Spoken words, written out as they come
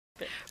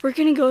We're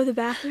gonna go to the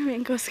bathroom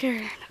and go scare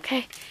Aaron,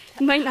 okay?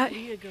 You might not.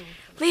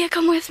 Leah,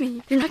 come with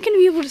me. You're not gonna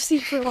be able to see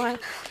for a while.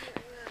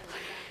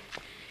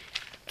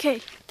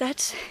 Okay,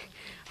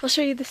 I'll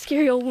show you the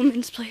scary old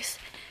woman's place.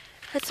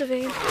 That's a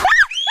van.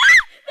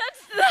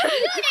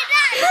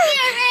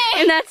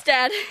 And that's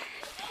Dad.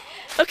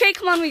 Okay,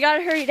 come on, we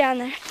gotta hurry down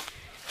there.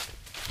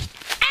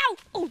 Ow!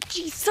 Oh,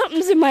 geez,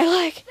 something's in my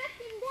leg.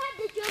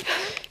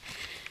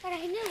 But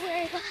I knew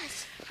where it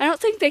was. I don't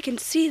think they can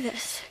see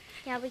this.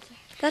 Yeah, we can.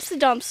 That's the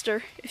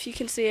dumpster, if you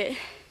can see it.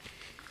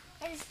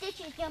 And Stitch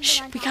is jumping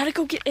Shh, on we top. gotta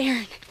go get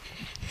Aaron.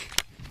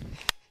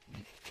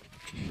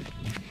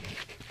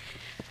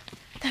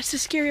 That's the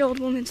scary old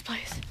woman's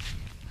place.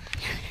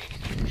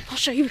 I'll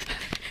show you.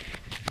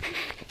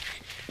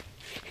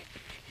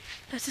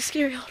 That's a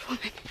scary old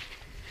woman.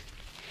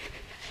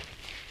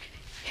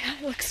 Yeah,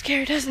 it looks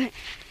scary, doesn't it?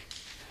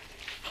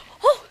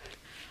 Oh,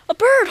 a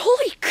bird!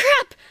 Holy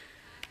crap!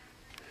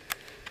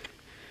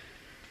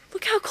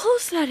 Look how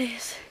close that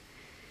is.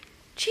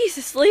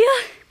 Jesus, Leah.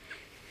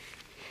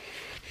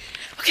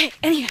 Okay,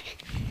 anyway.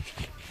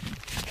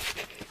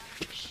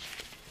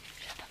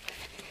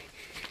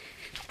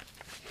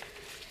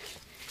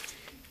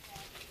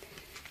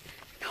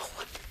 No.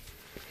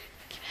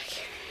 Get back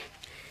here.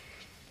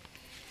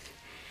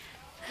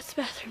 That's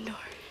the bathroom door.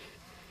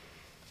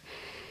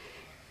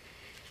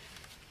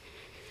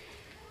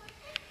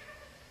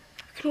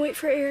 We're gonna wait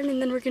for Aaron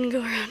and then we're gonna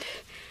go around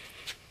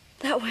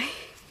that way.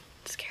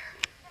 Scare her.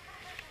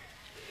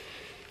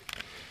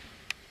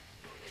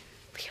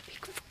 Leah, be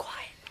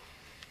quiet.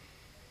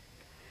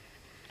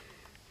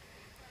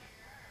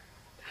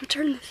 I'm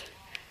turning this.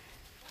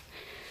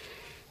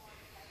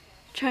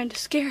 Trying to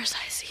scare us,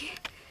 I see.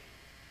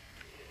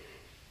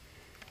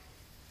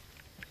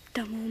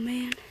 Dumb old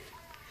man.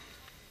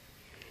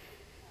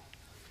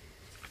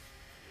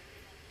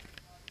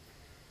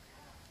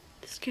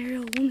 The scary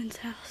old woman's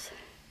house.